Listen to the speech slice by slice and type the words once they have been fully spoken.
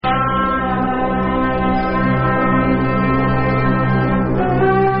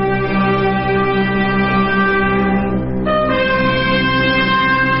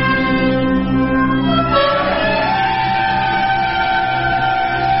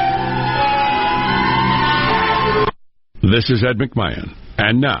This is Ed McMahon.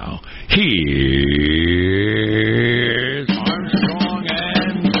 And now, here's Armstrong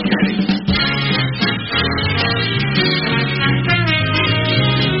and Getty.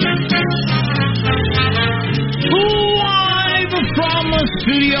 Live from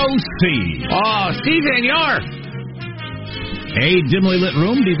Studio C. Oh, Steve Aniar. A dimly lit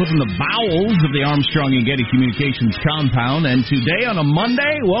room deep within the bowels of the Armstrong and Getty Communications compound. And today on a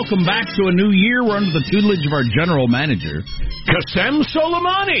Monday, welcome back to a new year. We're under the tutelage of our general manager, Qasem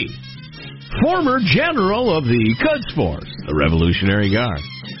Soleimani, former general of the Quds Force, the Revolutionary Guard,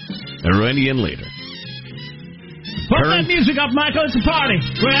 Iranian leader. Put that music up, Michael. It's a party.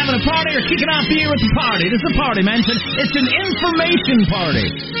 We're having a party or kicking off the year with a party. This is a party, man. It's an information party.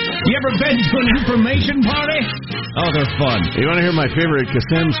 You ever been to an information party? Oh, they're fun. You want to hear my favorite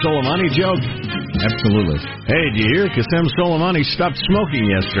Qasem Soleimani joke? Absolutely. Hey, did you hear Qasem Soleimani stopped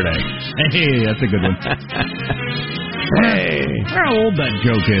smoking yesterday? Hey, that's a good one. Hey. How old that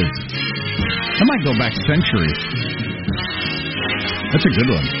joke is. I might go back centuries. That's a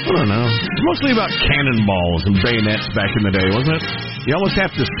good one. I don't know. It's mostly about cannonballs and bayonets back in the day, wasn't it? You almost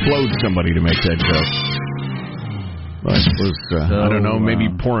have to explode somebody to make that joke. Well, I suppose, I don't know, maybe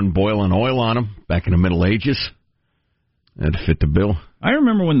pouring boiling oil on them back in the Middle Ages. That'd fit the bill. I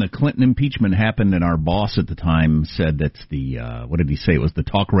remember when the Clinton impeachment happened and our boss at the time said that's the, what did he say? It was the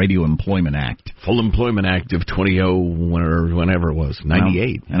Talk Radio Employment Act. Full Employment Act of 20, whenever it was,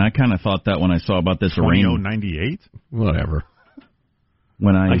 98. And I kind of thought that when I saw about this 98? Whatever.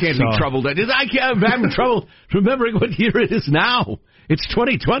 When I can't be troubled. I'm having trouble remembering what year it is now. It's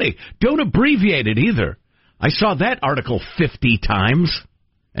 2020. Don't abbreviate it either. I saw that article 50 times.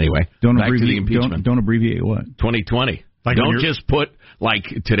 Anyway, back to the impeachment. Don't abbreviate what? 2020. Don't just put, like,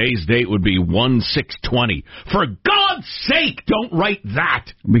 today's date would be 1/6/20. For God's sake, don't write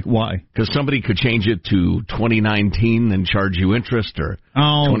that. Why? Because somebody could change it to 2019 and charge you interest, or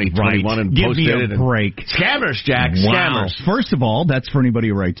 2021 and post it. Give me a break. Scammers, Jack. Wow. Scammers. First of all, that's for anybody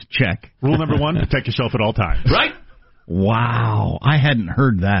who writes a check. Rule number 1, protect yourself at all times. Right? Wow. I hadn't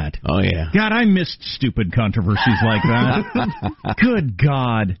heard that. Oh, yeah. God, I missed stupid controversies like that. Good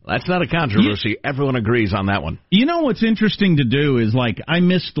God. That's not a controversy. Everyone agrees on that one. You know what's interesting to do is, like, I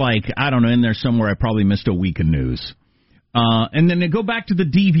missed, like, I don't know, in there somewhere I probably missed a week of news. And then to go back to the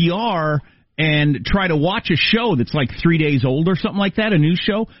DVR and try to watch a show that's like 3 days old or something like that, a news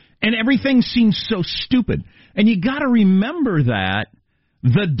show, and everything seems so stupid. And you got to remember that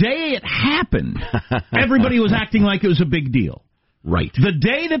the day it happened, everybody was acting like it was a big deal. Right. The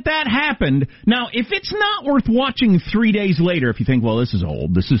day that happened. Now, if it's not worth watching 3 days later, if you think, well, this is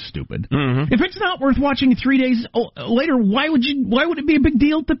old, this is stupid. Mm-hmm. If it's not worth watching 3 days later, why would it be a big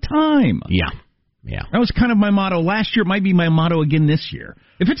deal at the time? Yeah. That was kind of my motto last year. It might be my motto again this year.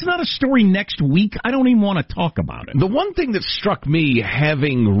 If it's not a story next week, I don't even want to talk about it. The one thing that struck me,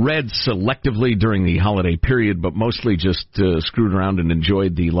 having read selectively during the holiday period, but mostly just screwed around and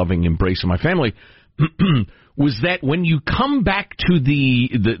enjoyed the loving embrace of my family, was that when you come back to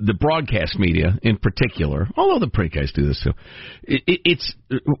the broadcast media in particular, although the print guys do this too, it's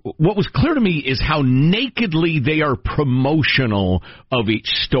what was clear to me is how nakedly they are promotional of each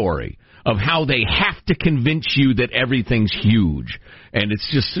story, of how they have to convince you that everything's huge. And it's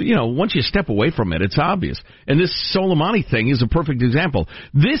just, once you step away from it, it's obvious. And this Soleimani thing is a perfect example.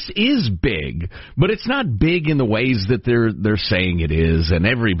 This is big, but it's not big in the ways that they're saying it is, and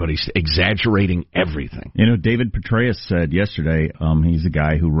everybody's exaggerating everything. David Petraeus said yesterday, he's the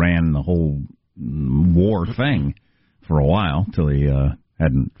guy who ran the whole war thing for a while, till he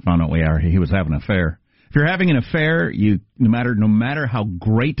hadn't found out he was having an affair. If you're having an affair, no matter how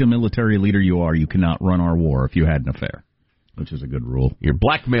great a military leader you are, you cannot run our war if you had an affair, which is a good rule. You're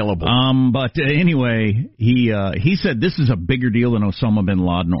blackmailable. But anyway, he said this is a bigger deal than Osama bin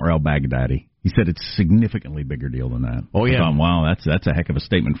Laden or al-Baghdadi. He said it's a significantly bigger deal than that. Oh, yeah. I thought, wow, that's a heck of a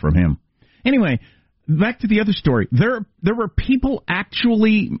statement from him. Anyway, back to the other story. There were people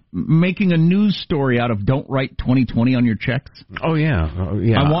actually making a news story out of don't write 2020 on your checks. Oh, yeah.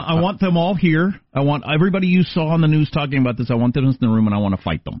 I want them all here. I want everybody you saw on the news talking about this. I want them in the room, and I want to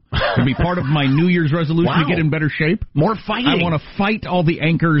fight them. To be part of my New Year's resolution to get in better shape. More fighting. I want to fight all the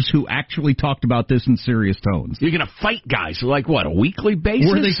anchors who actually talked about this in serious tones. You're going to fight guys, like what, a weekly basis?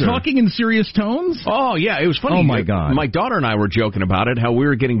 Were they talking in serious tones? Oh, yeah, it was funny. Oh, my God. My daughter and I were joking about it, how we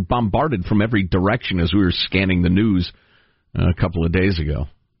were getting bombarded from every direction as we were scanning the news a couple of days ago.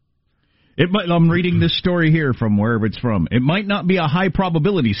 I'm reading this story here from wherever it's from. It might not be a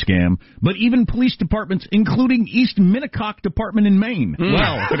high-probability scam, but even police departments, including East Minnetonka Department in Maine,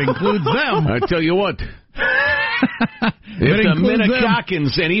 well, if it includes them. I tell you what. If the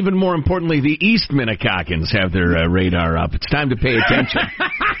Minnecockins, and even more importantly, the East Minnecockins have their radar up, it's time to pay attention.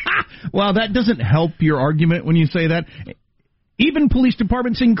 Well, that doesn't help your argument when you say that. Even police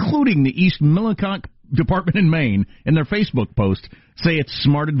departments, including the East Millicock Department in Maine, in their Facebook post, say it's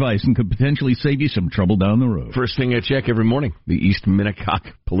smart advice and could potentially save you some trouble down the road. First thing I check every morning, the East Minnecock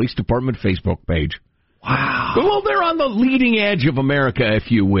Police Department Facebook page. Wow. Well, they're on the leading edge of America, if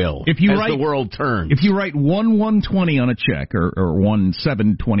you will, as the world turns. If you write 1/120 on a check, or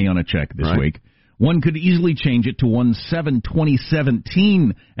 1/7/20 on a check this week, one could easily change it to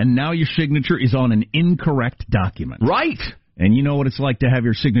 1/7/2017, and now your signature is on an incorrect document. Right. And you know what it's like to have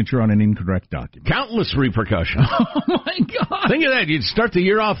your signature on an incorrect document. Countless repercussions. Oh, my God. Think of that. You'd start the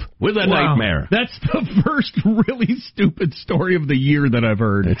year off with a nightmare. That's the first really stupid story of the year that I've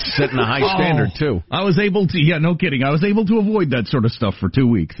heard. It's setting a high standard, too. I was able to, no kidding, I was able to avoid that sort of stuff for 2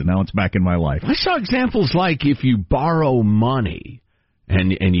 weeks, and now it's back in my life. I saw examples like if you borrow money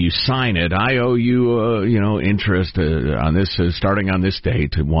and you sign it, I owe you, interest on this, starting on this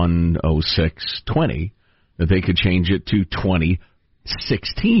date, 1/06/20. That they could change it to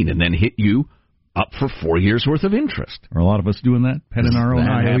 2016 and then hit you up for 4 years worth of interest. Are a lot of us doing that? Penning our own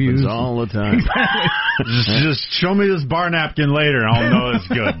IOUs? That happens all the time. just show me this bar napkin later, and I'll know it's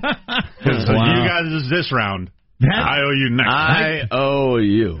good. Because you guys is this round. I owe you next. I owe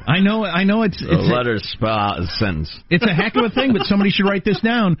you. I know. It's the letter sentence. It's a heck of a thing, but somebody should write this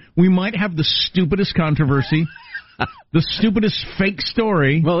down. We might have the stupidest controversy. The stupidest fake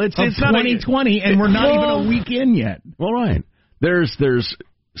story of 2020, and we're not even a week in yet. Well, right. There's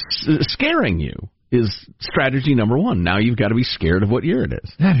scaring you is strategy number one. Now you've got to be scared of what year it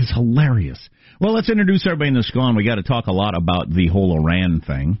is. That is hilarious. Well, let's introduce everybody in the squad. We got to talk a lot about the whole Iran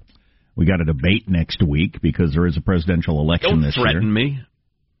thing. We got a debate next week because there is a presidential election this year. Don't threaten me.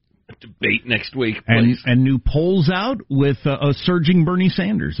 A debate next week, please. And new polls out with a surging Bernie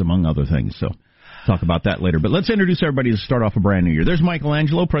Sanders, among other things. So talk about that later. But let's introduce everybody to start off a brand new year. There's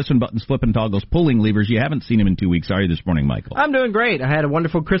Michelangelo, pressing buttons, flipping toggles, pulling levers. You haven't seen him in 2 weeks. How are you this morning, Michael? I'm doing great. I had a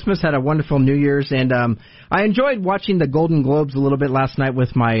wonderful Christmas, had a wonderful New Year's, and I enjoyed watching the Golden Globes a little bit last night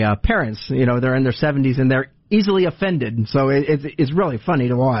with my parents. They're in their 70s, and they're easily offended, so it's really funny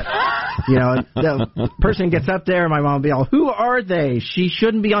to watch. The person gets up there, and my mom will be all, "Who are they? She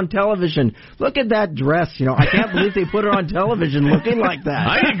shouldn't be on television. Look at that dress. I can't believe they put her on television looking like that."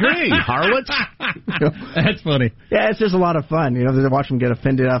 I agree. Harlots. That's funny. Yeah, it's just a lot of fun. To watch them get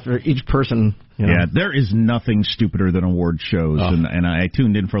offended after each person. Yeah, there is nothing stupider than award shows, and I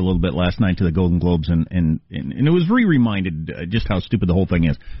tuned in for a little bit last night to the Golden Globes, and it was reminded just how stupid the whole thing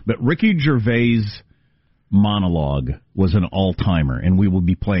is. But Ricky Gervais' monologue was an all-timer, and we will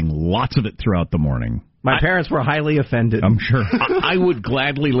be playing lots of it throughout the morning. My parents were highly offended. I'm sure. I would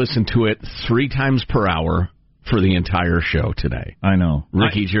gladly listen to it 3 times per hour for the entire show today. I know.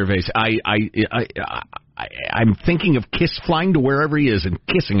 Ricky Gervais. I'm thinking of flying to wherever he is and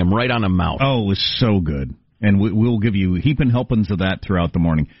kissing him right on the mouth. Oh, it was so good. And we'll give you heaping helpings of that throughout the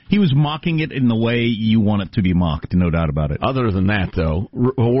morning. He was mocking it in the way you want it to be mocked, no doubt about it. Other than that, though,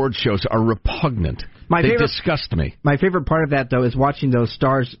 award shows are repugnant. They disgust me. My favorite part of that, though, is watching those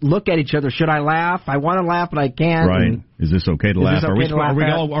stars look at each other. Should I laugh? I want to laugh, but I can't. Right. Is this okay to laugh? Are we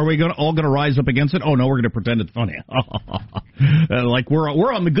all going to rise up against it? Oh, no, we're going to pretend it's funny. Like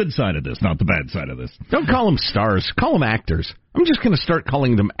we're on the good side of this, not the bad side of this. Don't call them stars. Call them actors. I'm just going to start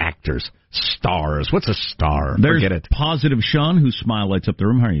calling them actors. Stars. What's a star? Forget it. Positive Sean, whose smile lights up the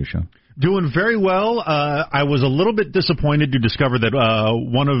room. How are you, Sean? Doing very well. I was a little bit disappointed to discover that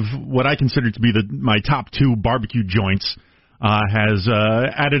one of what I consider to be my top 2 barbecue joints has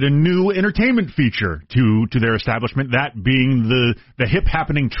added a new entertainment feature to their establishment, that being the hip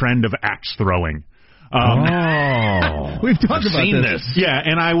happening trend of axe throwing. We've talked about this. Yeah,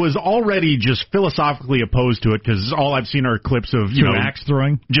 and I was already just philosophically opposed to it because all I've seen are clips of axe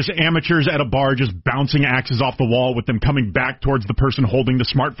throwing, just amateurs at a bar just bouncing axes off the wall with them coming back towards the person holding the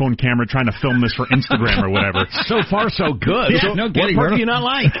smartphone camera trying to film this for Instagram or whatever. So far, so good. Yeah, no kidding. What part do you not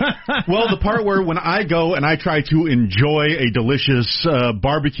like? Well, the part where when I go and I try to enjoy a delicious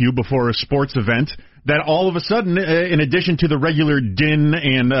barbecue before a sports event, that all of a sudden, in addition to the regular din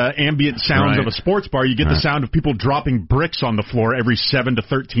and ambient sounds of a sports bar, you get the sound of people dropping bricks on the floor every 7 to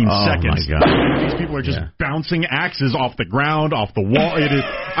 13 seconds. My God. These people are just bouncing axes off the ground, off the wall.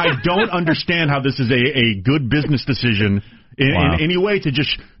 I don't understand how this is a good business decision in any way to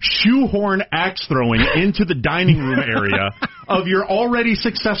just shoehorn axe throwing into the dining room area of your already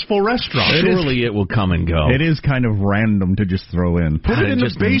successful restaurant. Surely it will come and go. It is kind of random to just throw in. Put it in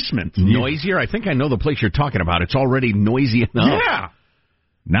the basement. Noisier? I think I know the place you're talking about. It's already noisy enough. Yeah.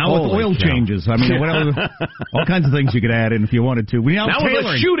 Now with oil changes, I mean, all kinds of things you could add in if you wanted to. Now with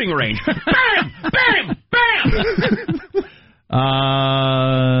a shooting range. Bam! Bam!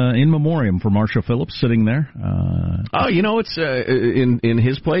 Bam! In memoriam for Marshall Phillips sitting there. It's in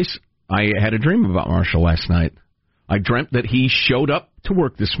his place. I had a dream about Marshall last night. I dreamt that he showed up to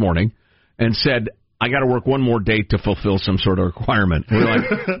work this morning and said, I got to work one more day to fulfill some sort of requirement. We're like,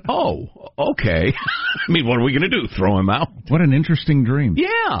 oh, okay. I mean, what are we going to do? Throw him out? What an interesting dream.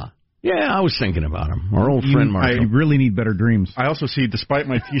 Yeah, I was thinking about him. Our old friend Marshall. I really need better dreams. I also see, despite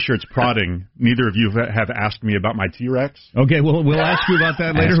my T-shirts prodding, neither of you have asked me about my T-Rex. Okay, we'll ask you about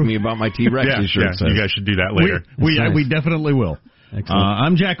that later. Ask me about my T-Rex shirts. You guys should do that later. We definitely will.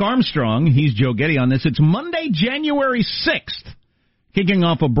 I'm Jack Armstrong. He's Joe Getty on this. It's Monday, January 6th. Kicking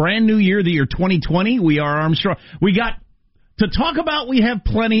off a brand new year, the year 2020. We are Armstrong. We got to talk about. We have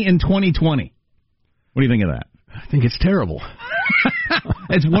plenty in 2020. What do you think of that? I think it's terrible.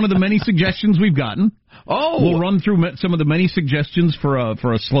 It's one of the many suggestions we've gotten. We'll run through some of the many suggestions for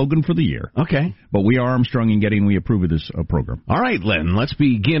a slogan for the year. Okay. But we are Armstrong and Getty, and we approve of this program. All right, Len, let's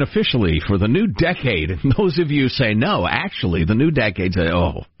begin officially for the new decade. And those of you say, no, actually, the new decade say,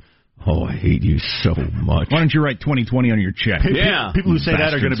 oh, I hate you so much. Why don't you write 2020 on your check? Yeah. People who say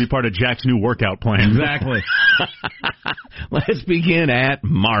that are going to be part of Jack's new workout plan. Exactly. Let's begin at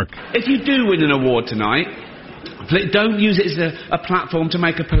Mark. If you do win an award tonight, don't use it as a platform to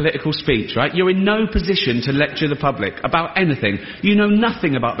make a political speech, right? You're in no position to lecture the public about anything. You know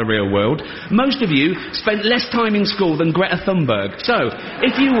nothing about the real world. Most of you spent less time in school than Greta Thunberg. So,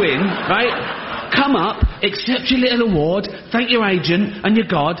 if you win, right, come up, accept your little award, thank your agent and your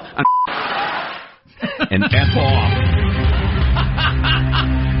God, and F off.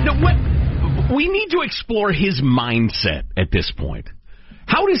 No, we need to explore his mindset at this point.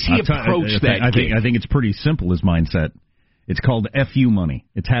 How does he approach that? I think it's pretty simple, his mindset. It's called FU money.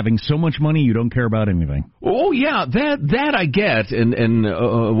 It's having so much money you don't care about anything. Oh, yeah, that I get, and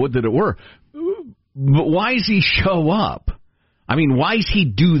would that it were. But why does he show up? I mean, why does he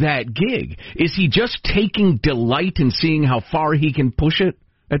do that gig? Is he just taking delight in seeing how far he can push it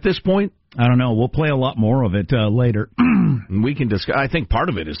at this point? I don't know. We'll play a lot more of it later. We can discuss. I think part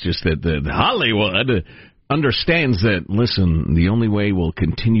of it is just that the Hollywood understands that, listen, the only way we'll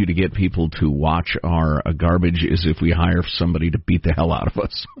continue to get people to watch our garbage is if we hire somebody to beat the hell out of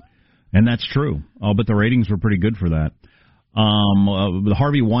us. And that's true. But the ratings were pretty good for that. The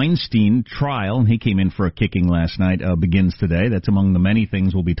Harvey Weinstein trial, he came in for a kicking last night, begins today. That's among the many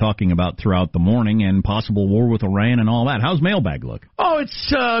things we'll be talking about throughout the morning, and possible war with Iran and all that. How's mailbag look? Oh,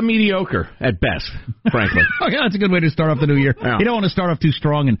 it's mediocre at best, frankly. Yeah, that's a good way to start off the new year. Yeah. You don't want to start off too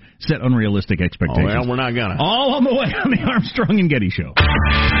strong and set unrealistic expectations. Oh, well, we're not gonna. All on the way on the Armstrong and Getty Show.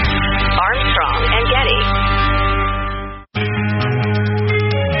 Armstrong and Getty.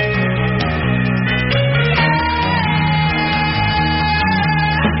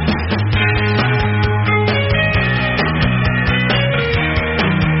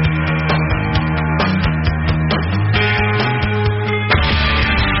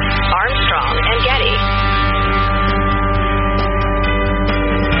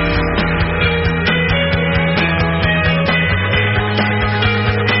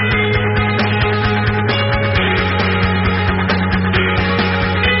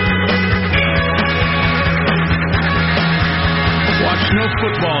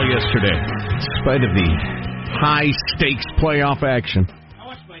 Yesterday, in spite of the high-stakes playoff action.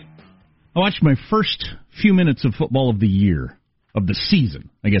 I watched my first few minutes of football of the year, of the season.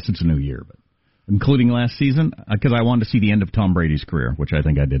 I guess it's a new year, but including last season, because I wanted to see the end of Tom Brady's career, which I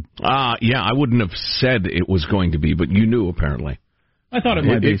think I did. Yeah, I wouldn't have said it was going to be, but you knew, apparently. I thought it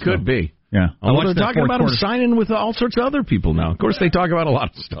might be. It could be. Yeah. They're talking about him signing with all sorts of other people now. Of course, they talk about a lot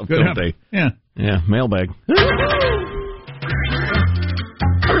of stuff, don't they? Yeah. Yeah, mailbag.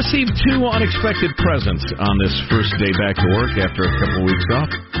 I received 2 unexpected presents on this first day back to work after a couple of weeks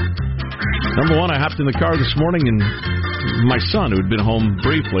off. Number one, I hopped in the car this morning, and my son, who had been home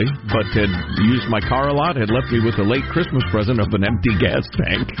briefly but had used my car a lot, had left me with a late Christmas present of an empty gas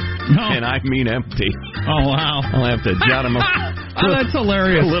tank. No. And I mean empty. Oh, wow. I'll have to jot him that's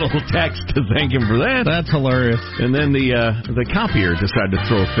hilarious. A little text to thank him for that. That's hilarious. And then the copier decided to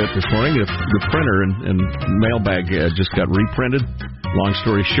throw a fit this morning. The printer and mailbag just got reprinted. Long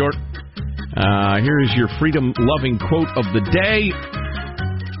story short, here is your freedom-loving quote of the day.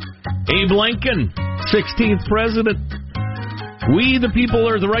 Abe Lincoln, 16th president. We, the people,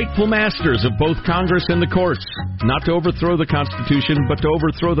 are the rightful masters of both Congress and the courts. Not to overthrow the Constitution, but to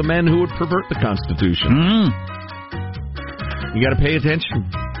overthrow the men who would pervert the Constitution. You got to pay attention.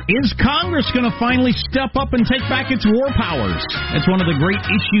 Is Congress going to finally step up and take back its war powers? That's one of the great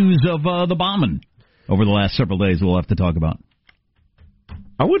issues of the bombing over the last several days we'll have to talk about.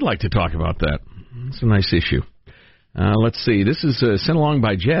 I would like to talk about that. It's a nice issue. Let's see. This is sent along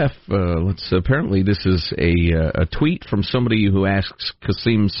by Jeff. Apparently, this is a tweet from somebody who asks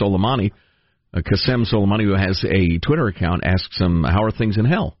Qasem Soleimani, who has a Twitter account, asks him, how are things in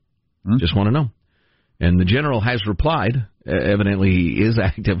hell? Just want to know. And the general has replied. Evidently, he is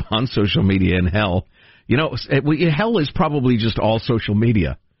active on social media in hell. You know, hell is probably just all social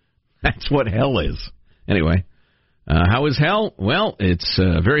media. That's what hell is. Anyway, how is hell? Well, it's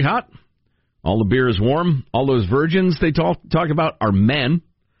very hot. All the beer is warm. All those virgins they talk about are men.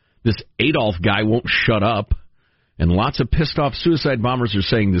 This Adolf guy won't shut up. And lots of pissed-off suicide bombers are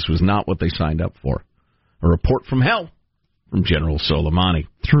saying this was not what they signed up for. A report from hell from General Soleimani.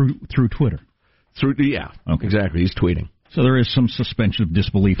 Through Twitter. Okay. Exactly. He's tweeting. So there is some suspension of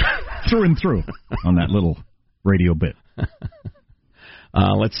disbelief through and through on that little radio bit.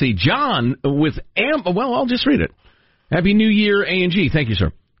 Let's see. John with well, I'll just read it. Happy New Year, A&G. Thank you,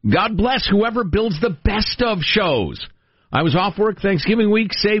 sir. God bless whoever builds the best of shows. I was off work Thanksgiving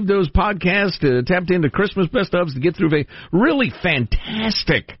week, saved those podcasts, tapped into Christmas best ofs to get through a really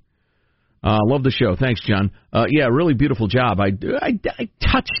fantastic. Love the show. Thanks, John. Yeah, really beautiful job. I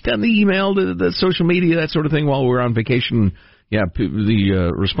touched on the email, the social media, that sort of thing while we were on vacation. Yeah,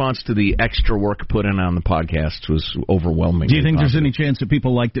 the response to the extra work put in on the podcast was overwhelming. Do you think there's any chance that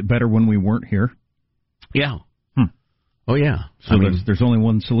people liked it better when we weren't here? Yeah. Oh, yeah. So there's only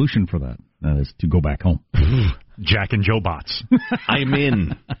one solution for that. That is to go back home. Jack and Joe Bots. I'm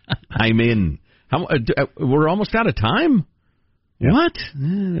in. We're almost out of time? Yeah. What?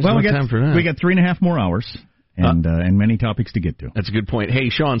 Well, we got 3.5 more hours. And many topics to get to. That's a good point. Hey,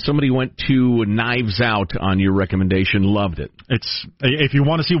 Sean, somebody went to Knives Out on your recommendation. Loved it. If you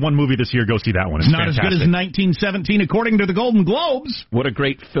want to see one movie this year, go see that one. It's not fantastic. As good as 1917, according to the Golden Globes. What a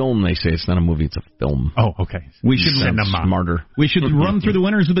great film, they say. It's not a movie, it's a film. Oh, okay. We should smarter. We should run through the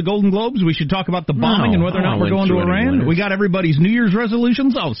winners of the Golden Globes. We should talk about the bombing and whether or not we're going to Iran. We got everybody's New Year's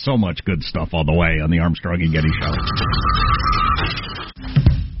resolutions. Oh, so much good stuff all the way on the Armstrong and Getty Show.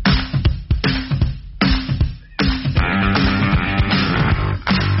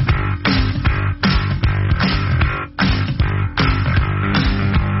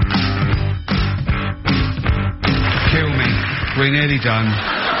 We're nearly done.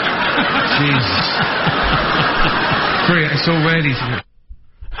 Jesus. It's already.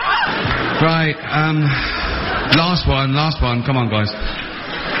 Right, last one. Come on, guys.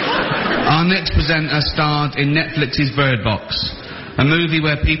 Our next presenter starred in Netflix's Bird Box, a movie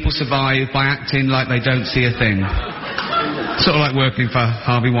where people survive by acting like they don't see a thing. Sort of like working for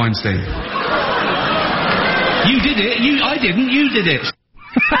Harvey Weinstein. You did it. I didn't. You did it.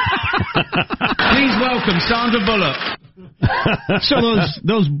 Please welcome Sandra Bullock. So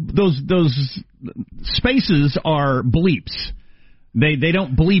those spaces are bleeps. They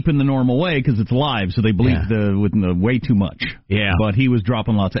don't bleep in the normal way because it's live, so they bleep with way too much. Yeah. But he was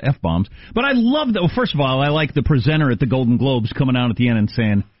dropping lots of F-bombs. But I love that. Well, first of all, I like the presenter at the Golden Globes coming out at the end and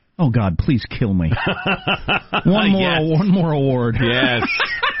saying, "Oh God, please kill me." One more award. Yes.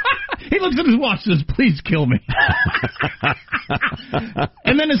 He looks at his watch and says, "Please kill me."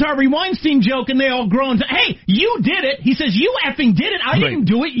 And then his Harvey Weinstein joke, and they all groan and say, "Hey, you did it." He says, "You effing did it. I didn't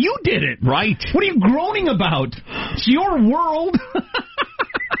do it. You did it." Right. What are you groaning about? It's your world.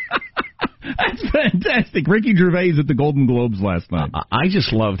 That's fantastic. Ricky Gervais at the Golden Globes last night. I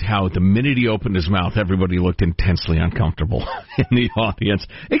just loved how the minute he opened his mouth, everybody looked intensely uncomfortable in the audience,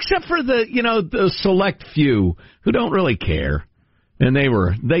 except for the select few who don't really care. And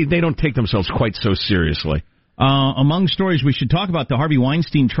they don't take themselves quite so seriously. Among stories we should talk about, the Harvey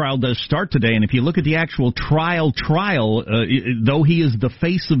Weinstein trial does start today, and if you look at the actual trial, though he is the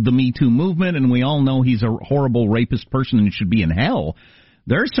face of the Me Too movement, and we all know he's a horrible rapist person and should be in hell,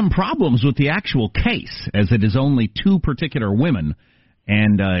 there are some problems with the actual case, as it is only two particular women,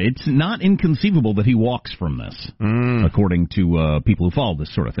 and it's not inconceivable that he walks from this, according to people who follow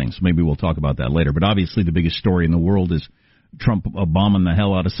this sort of thing. So maybe we'll talk about that later. But obviously the biggest story in the world is Trump bombing the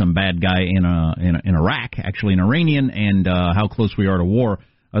hell out of some bad guy in Iraq, actually an Iranian, and how close we are to war.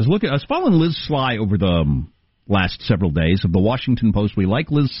 I was following Liz Sly over the last several days of the Washington Post. We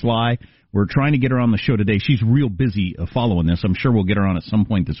like Liz Sly. We're trying to get her on the show today. She's real busy following this. I'm sure we'll get her on at some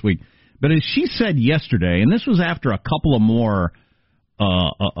point this week. But as she said yesterday, and this was after a couple of more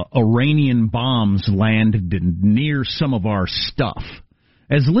Iranian bombs landed near some of our stuff.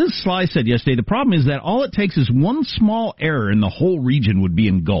 As Liz Sly said yesterday, the problem is that all it takes is one small error and the whole region would be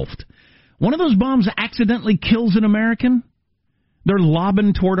engulfed. One of those bombs accidentally kills an American, They're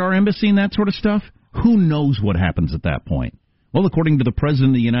lobbing toward our embassy and that sort of stuff. Who knows what happens at that point? Well, according to the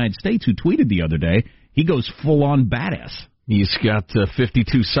President of the United States, who tweeted the other day, he goes full-on badass. He's got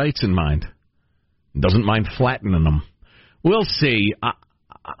 52 sites in mind. Doesn't mind flattening them. We'll see.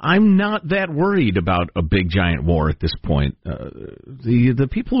 I'm not that worried about a big, giant war at this point. The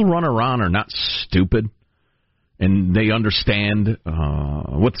people who run Iran are not stupid, and they understand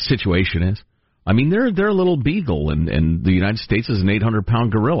what the situation is. I mean, they're a little beagle, and the United States is an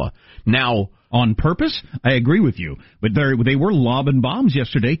 800-pound gorilla. Now, on purpose, I agree with you. But they were lobbing bombs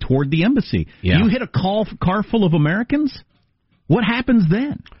yesterday toward the embassy. Yeah. You hit a car full of Americans? What happens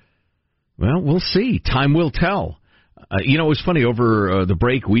then? Well, we'll see. Time will tell. It was funny, over the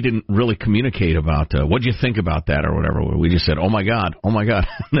break, we didn't really communicate about what'd you think about that or whatever. We just said, oh, my God, and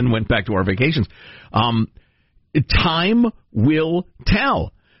then went back to our vacations. Time will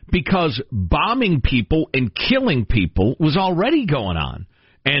tell, because bombing people and killing people was already going on.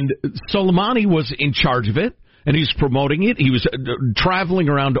 And Soleimani was in charge of it, and he was promoting it. He was traveling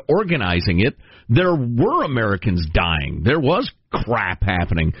around organizing it. There were Americans dying. There was crap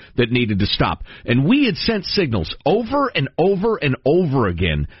happening that needed to stop. And we had sent signals over and over and over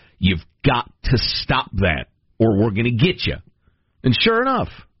again, you've got to stop that, or we're going to get you. And sure enough,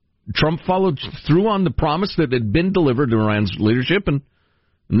 Trump followed through on the promise that had been delivered to Iran's leadership, and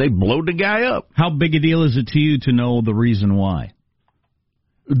they blowed the guy up. How big a deal is it to you to know the reason why?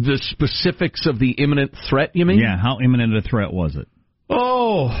 The specifics of the imminent threat, you mean? Yeah, how imminent a threat was it?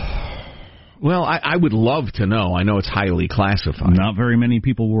 Oh, well, I would love to know. I know it's highly classified. Not very many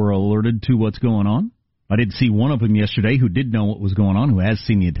people were alerted to what's going on. I did see one of them yesterday who did know what was going on, who has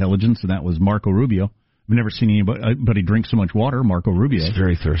seen the intelligence, and that was Marco Rubio. I've never seen anybody drink so much water, Marco Rubio. He's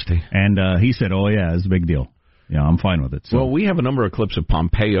very thirsty. And he said, oh, yeah, it's a big deal. Yeah, I'm fine with it. So. Well, we have a number of clips of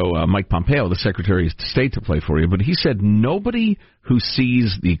Pompeo, Mike Pompeo, the Secretary of State, to play for you, but he said nobody who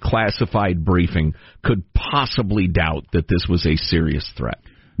sees the classified briefing could possibly doubt that this was a serious threat.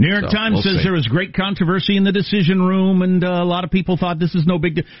 New York Times says there was great controversy in the decision room, and a lot of people thought this is no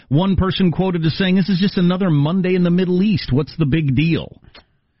big deal. One person quoted as saying, this is just another Monday in the Middle East. What's the big deal?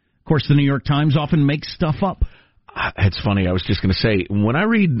 Of course, the New York Times often makes stuff up. It's funny. I was just going to say, when I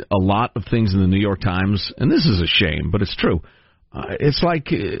read a lot of things in the New York Times, and this is a shame, but it's true, it's like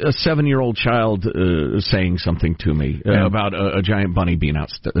a 7-year-old child saying something to me about a giant bunny being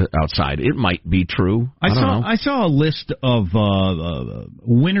outside. It might be true. I saw a list of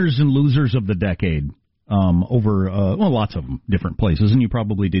winners and losers of the decade over lots of them, different places, and you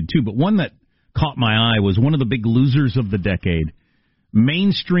probably did too. But one that caught my eye was one of the big losers of the decade,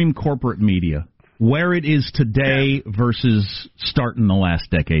 mainstream corporate media. Where it is today versus starting the last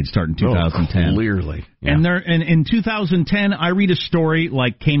decade, starting 2010. Oh, clearly. Yeah. And in 2010, I read a story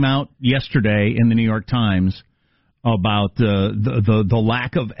came out yesterday in the New York Times about the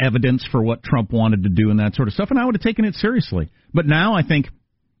lack of evidence for what Trump wanted to do and that sort of stuff, and I would have taken it seriously. But now I think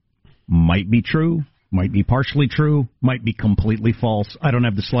might be true, might be partially true, might be completely false. I don't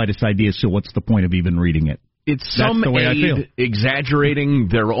have the slightest idea, so what's the point of even reading it? It's some aide exaggerating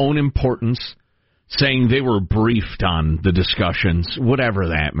their own importance, saying they were briefed on the discussions, whatever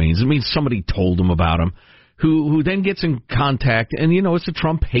that means. It means somebody told them about them, who then gets in contact, and, it's a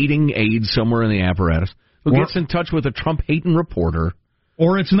Trump-hating aide somewhere in the apparatus, who gets in touch with a Trump-hating reporter.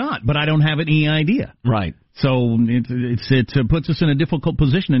 Or it's not, but I don't have any idea. Right. So it puts us in a difficult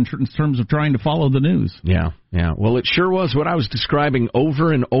position in terms of trying to follow the news. Yeah. Well, it sure was what I was describing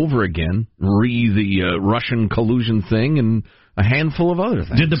over and over again, the Russian collusion thing and a handful of other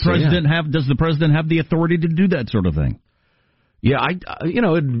things. Does the president have the authority to do that sort of thing? Yeah,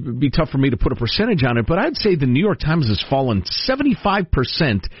 it'd be tough for me to put a percentage on it, but I'd say the New York Times has fallen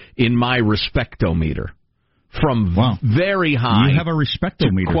 75% in my respectometer, from very high. You have a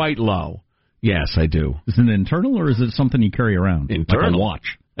respectometer to quite low. Yes, I do. Is it internal, or is it something you carry around? Internal. Like a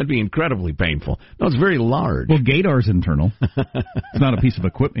watch. That'd be incredibly painful. No, it's very large. Well, Gator's internal. It's not a piece of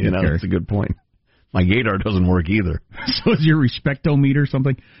equipment you carry. That's a good point. My Gator doesn't work either. So is your respectometer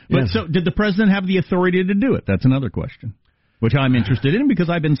something? But yes. So did the president have the authority to do it? That's another question, which I'm interested in, because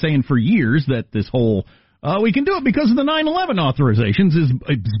I've been saying for years that this whole we can do it because of the 9/11 authorizations is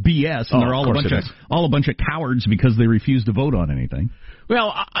BS, and they're all a bunch of cowards because they refuse to vote on anything.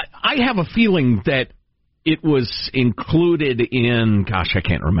 Well, I have a feeling that it was included in, I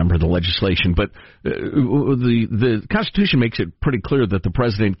can't remember the legislation, but the Constitution makes it pretty clear that the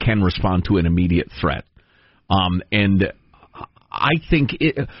president can respond to an immediate threat. And I think,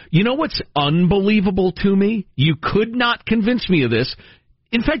 what's unbelievable to me? You could not convince me of this.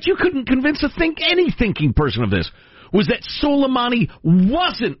 In fact, you couldn't convince any thinking person of this. was that Soleimani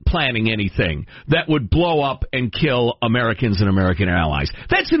wasn't planning anything that would blow up and kill Americans and American allies.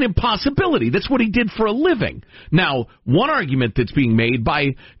 That's an impossibility. That's what he did for a living. Now, one argument that's being made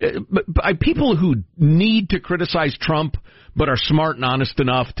by people who need to criticize Trump but are smart and honest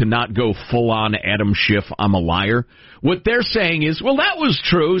enough to not go full-on Adam Schiff, I'm a liar, what they're saying is, well, that was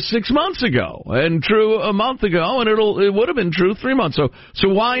true 6 months ago, and true a month ago, and it would have been true 3 months ago. So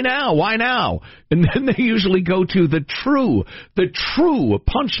why now? Why now? And then they usually go to the true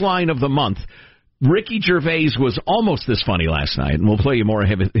punchline of the month. Ricky Gervais was almost this funny last night, and we'll play you more of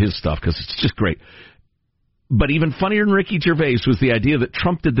his stuff because it's just great. But even funnier than Ricky Gervais was the idea that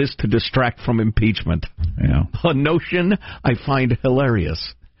Trump did this to distract from impeachment. Yeah. A notion I find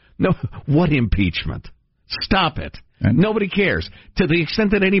hilarious. No, what impeachment? Stop it. And nobody cares. To the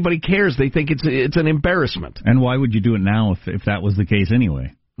extent that anybody cares, they think it's an embarrassment. And why would you do it now if that was the case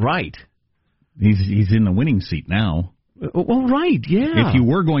anyway? Right. He's in the winning seat now. Well, right, yeah. If you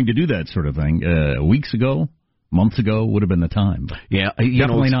were going to do that sort of thing, weeks ago, months ago, would have been the time. Yeah,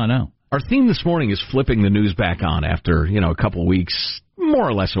 definitely not now. Our theme this morning is flipping the news back on after, a couple of weeks, more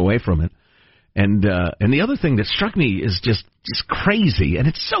or less away from it. And the other thing that struck me is just crazy, and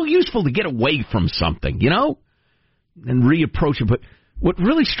it's so useful to get away from something, and reapproach it. But what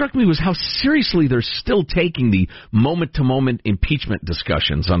really struck me was how seriously they're still taking the moment-to-moment impeachment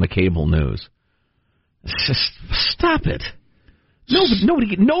discussions on the cable news. Just stop it.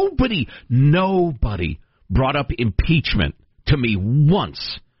 Nobody brought up impeachment to me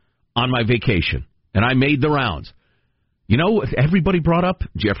once on my vacation, and I made the rounds. Everybody brought up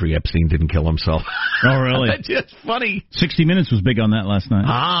Jeffrey Epstein didn't kill himself. Oh, really? That's just funny. 60 Minutes was big on that last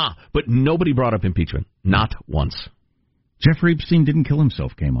night. But nobody brought up impeachment. Not once. Jeffrey Epstein didn't kill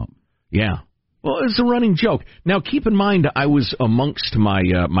himself came up. Yeah. Well, it's a running joke. Now, keep in mind, I was amongst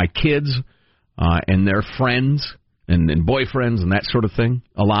my kids and their friends and boyfriends and that sort of thing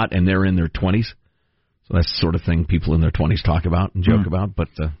a lot, and they're in their 20s. So that's the sort of thing people in their 20s talk about and joke about. But,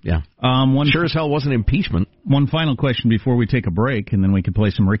 yeah. Sure as hell wasn't impeachment. One final question before we take a break, and then we can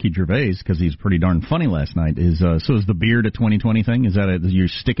play some Ricky Gervais, because he's pretty darn funny last night. Is the beard a 2020 thing? Is that you're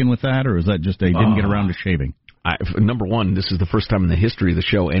sticking with that, or is that just they didn't get around to shaving? Number one, this is the first time in the history of the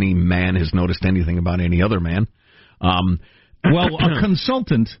show any man has noticed anything about any other man. Well, a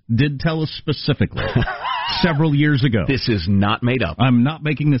consultant did tell us specifically several years ago. This is not made up. I'm not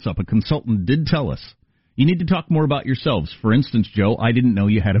making this up. A consultant did tell us, you need to talk more about yourselves. For instance, Joe, I didn't know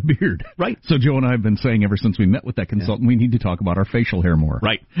you had a beard. Right. So Joe and I have been saying ever since we met with that consultant, we need to talk about our facial hair more.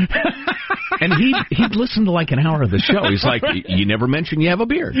 Right. And he'd listened to like an hour of the show. He's like, you never mentioned you have a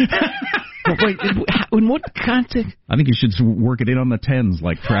beard. Wait, in what context? I think you should work it in on the 10s,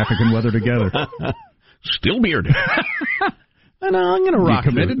 like traffic and weather together. Still bearded. And I'm going to rock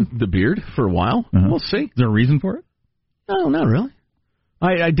the beard for a while. We'll see. Is there a reason for it? No, not really.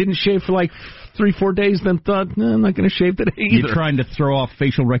 I didn't shave for like 3-4 days, then thought, I'm not going to shave today either. You're trying to throw off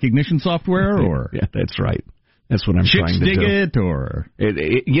facial recognition software, or? Yeah, that's right. That's what I'm trying to do. Chicks dig it, or?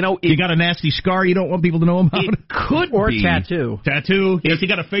 You got a nasty scar you don't want people to know about? It could or be. Tattoo. Tattoo? Yes, you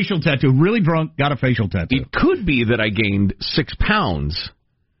got a facial tattoo. Really drunk, got a facial tattoo. It could be that I gained 6 pounds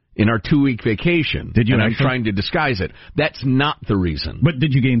in our 2-week vacation. Did you? And I'm trying to disguise it. That's not the reason. But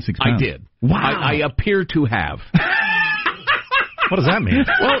did you gain 6 pounds? I did. Wow. I appear to have. What does that mean?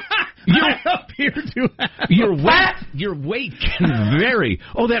 Well, you appear to have. Your weight can vary.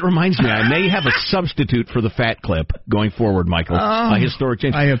 Oh, that reminds me. I may have a substitute for the fat clip going forward, Michael. A historic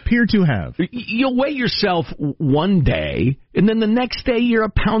change. I appear to have. You'll weigh yourself one day, and then the next day you're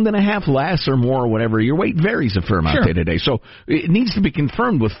 1.5 pounds less or more or whatever. Your weight varies a fair amount day to day. So it needs to be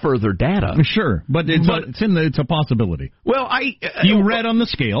confirmed with further data. Sure, but it's a possibility. Well, you read on the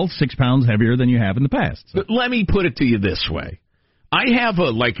scale 6 pounds heavier than you have in the past. So. But let me put it to you this way. I have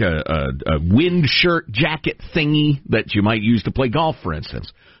a wind shirt jacket thingy that you might use to play golf, for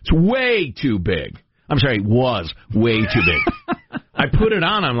instance. It's way too big. I'm sorry, it was way too big. I put it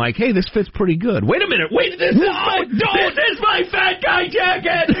on. I'm like, hey, this fits pretty good. Wait a minute. This is my fat guy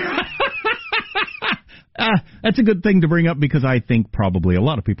jacket. That's a good thing to bring up, because I think probably a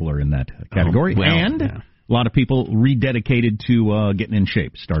lot of people are in that category. A lot of people rededicated to getting in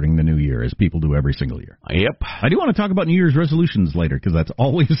shape starting the new year, as people do every single year. Yep. I do want to talk about New Year's resolutions later, because that's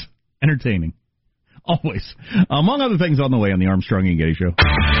always entertaining. Always. Among other things on the way on the Armstrong and Getty Show.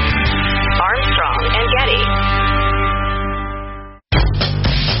 Armstrong and Getty.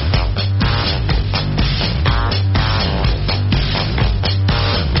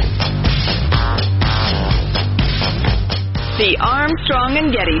 The Armstrong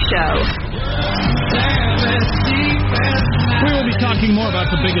and Getty Show. We will be talking more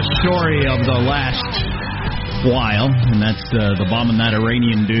about the biggest story of the last while, and that's the bombing that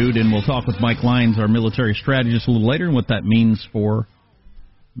Iranian dude. And we'll talk with Mike Lyons, our military strategist, a little later, and what that means for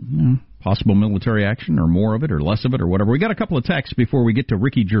possible military action, or more of it, or less of it, or whatever. We got a couple of texts before we get to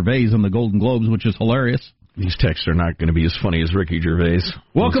Ricky Gervais on the Golden Globes, which is hilarious. These texts are not going to be as funny as Ricky Gervais.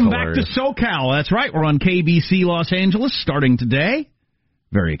 Welcome back to SoCal. That's right. We're on KBC Los Angeles starting today.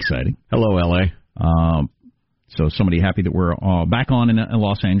 Very exciting. Hello, L.A. So somebody happy that we're back on in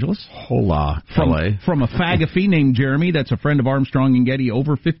Los Angeles. Hola, L.A. From a Fagafee named Jeremy. That's a friend of Armstrong and Getty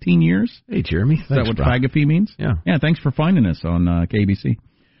over 15 years. Hey, Jeremy. Is that what Fagafee means? Yeah. Yeah, thanks for finding us on KBC.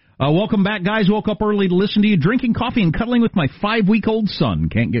 Welcome back, guys. Woke up early to listen to you, drinking coffee and cuddling with my 5-week-old son.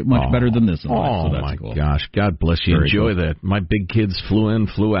 Can't get much better than this in life, so that's cool. Gosh. God bless you. Very enjoy cool. that. My big kids flew in,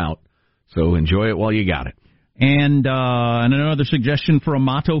 flew out. So enjoy it while you got it. And another suggestion for a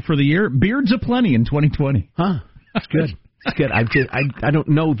motto for the year, beards aplenty in 2020. Huh. That's good. That's good. I don't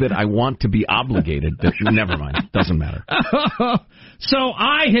know that I want to be obligated. Never mind. Doesn't matter. So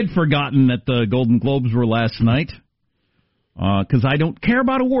I had forgotten that the Golden Globes were last night. Because I don't care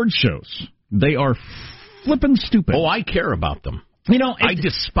about award shows. They are flippin' stupid. Oh, I care about them. You know, I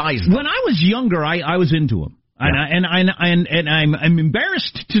despise them. When I was younger, I was into them, and I'm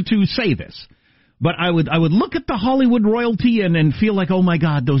embarrassed to say this, but I would look at the Hollywood royalty and feel like, oh my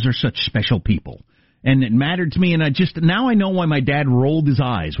God, those are such special people. And it mattered to me, and now I know why my dad rolled his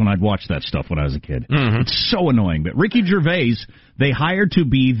eyes when I'd watch that stuff when I was a kid. Mm-hmm. It's so annoying. But Ricky Gervais, they hired to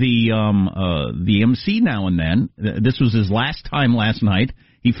be the MC now and then. This was his last time last night.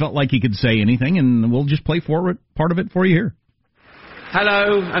 He felt like he could say anything, and we'll just play forward part of it for you here.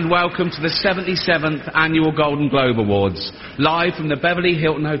 Hello and welcome to the 77th Annual Golden Globe Awards, live from the Beverly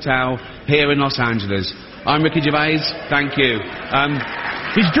Hilton Hotel here in Los Angeles. I'm Ricky Gervais. Thank you.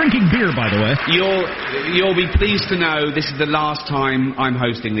 He's drinking beer, by the way. You'll be pleased to know this is the last time I'm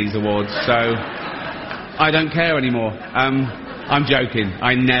hosting these awards, so I don't care anymore. I'm joking.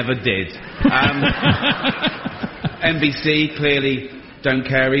 I never did. NBC clearly don't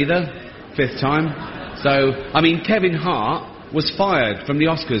care either. 5th time. So, I mean, Kevin Hart was fired from the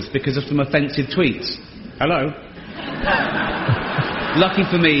Oscars because of some offensive tweets. Hello? Lucky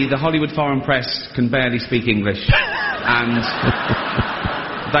for me, the Hollywood Foreign Press can barely speak English. And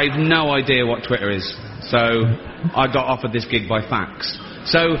they've no idea what Twitter is, so I got offered this gig by fax.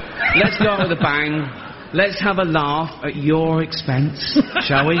 So let's go out with a bang. Let's have a laugh at your expense,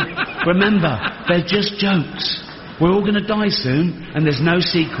 shall we? Remember, they're just jokes. We're all going to die soon, and there's no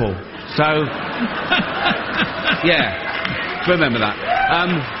sequel. So, yeah, remember that.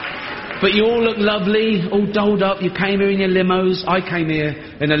 But you all look lovely, all dolled up. You came here in your limos. I came here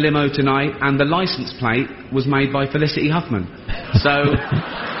in a limo tonight, and the license plate was made by Felicity Huffman. So,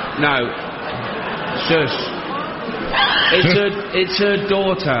 no, shush. It's her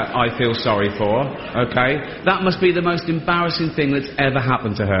daughter I feel sorry for, okay? That must be the most embarrassing thing that's ever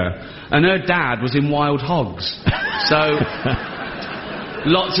happened to her. And her dad was in Wild Hogs. So,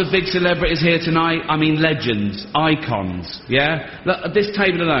 lots of big celebrities here tonight. I mean, legends, icons, yeah? Look, at this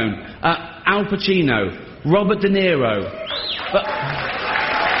table alone, Al Pacino, Robert De Niro.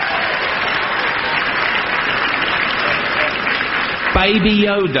 Baby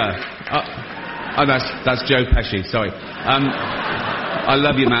Yoda. Oh, that's Joe Pesci, sorry. I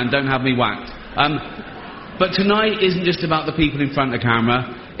love you, man, don't have me whacked. But tonight isn't just about the people in front of the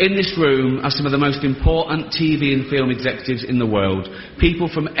camera. In this room are some of the most important TV and film executives in the world. People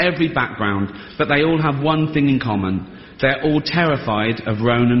from every background, but they all have one thing in common. They're all terrified of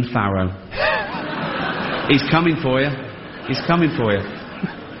Ronan Farrow. He's coming for you. He's coming for you.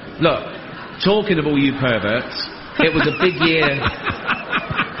 Look, talking of all you perverts, it was a big year...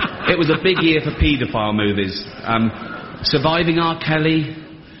 It was a big year for paedophile movies. Surviving R. Kelly,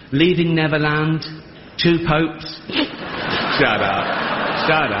 Leaving Neverland, Two Popes. Shut up.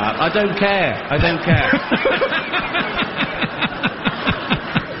 Shut up. I don't care.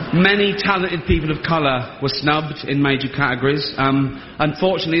 Many talented people of colour were snubbed in major categories.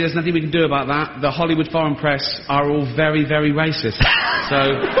 Unfortunately, there's nothing we can do about that. The Hollywood Foreign Press are all very, very racist.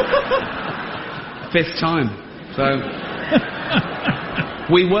 So, 5th time. So...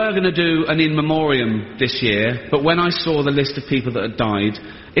 We were going to do an in memoriam this year, but when I saw the list of people that had died,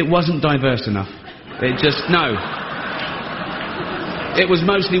 it wasn't diverse enough. No. It was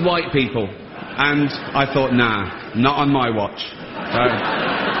mostly white people, and I thought, nah, not on my watch. So,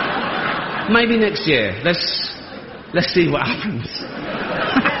 maybe next year. Let's see what happens.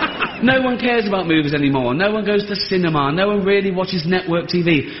 No one cares about movies anymore. No one goes to cinema. No one really watches network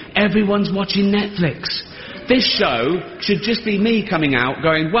TV. Everyone's watching Netflix. This show should just be me coming out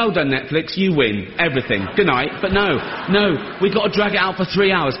going, well done Netflix, you win everything, good night. But no, we've got to drag it out for 3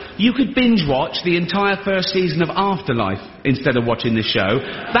 hours. You could binge watch the entire first season of Afterlife instead of watching this show.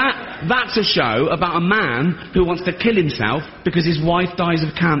 That's a show about a man who wants to kill himself because his wife dies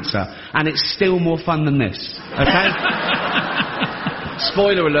of cancer, and it's still more fun than this, okay?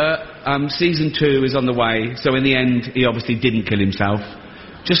 Spoiler alert, season 2 is on the way, so in the end he obviously didn't kill himself,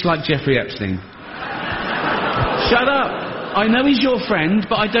 just like Jeffrey Epstein. Shut up! I know he's your friend,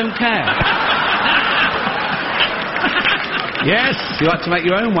 but I don't care. Yes, you like to make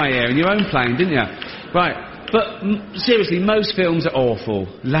your own way here in your own plane, didn't you? Right, but seriously, most films are awful,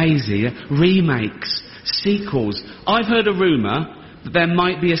 lazy, remakes, sequels. I've heard a rumour that there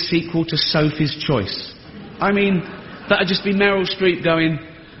might be a sequel to Sophie's Choice. I mean, that'd just be Meryl Streep going,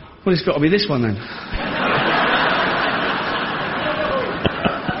 well, it's got to be this one then.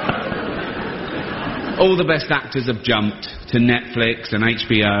 All the best actors have jumped to Netflix and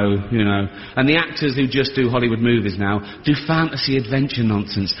HBO, you know. And the actors who just do Hollywood movies now do fantasy adventure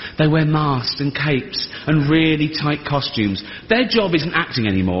nonsense. They wear masks and capes and really tight costumes. Their job isn't acting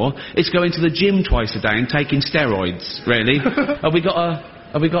anymore. It's going to the gym twice a day and taking steroids, really. Have we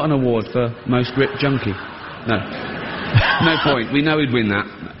got an award for most ripped junkie? No. No point. We know he'd win that.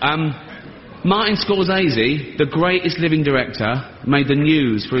 Martin Scorsese, the greatest living director, made the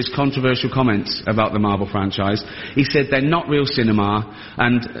news for his controversial comments about the Marvel franchise. He said they're not real cinema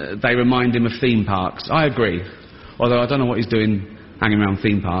and they remind him of theme parks. I agree. Although I don't know what he's doing hanging around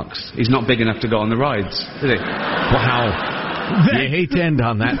theme parks. He's not big enough to go on the rides, is he? Wow. You hate to end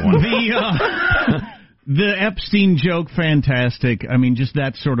on that one. The Epstein joke, fantastic. I mean, just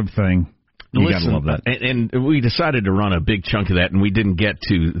that sort of thing. You gotta love that. And we decided to run a big chunk of that, and we didn't get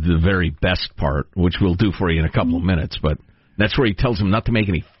to the very best part, which we'll do for you in a couple of minutes, but that's where he tells him not to make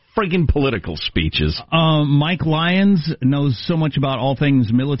any friggin' political speeches. Mike Lyons knows so much about all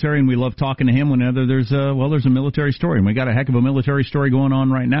things military, and we love talking to him whenever there's a military story, and we got a heck of a military story going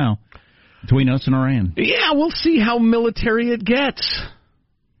on right now between us and Iran. Yeah, we'll see how military it gets.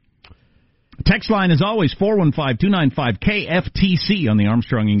 Text line, as always, 415-295-KFTC on the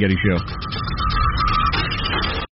Armstrong and Getty Show.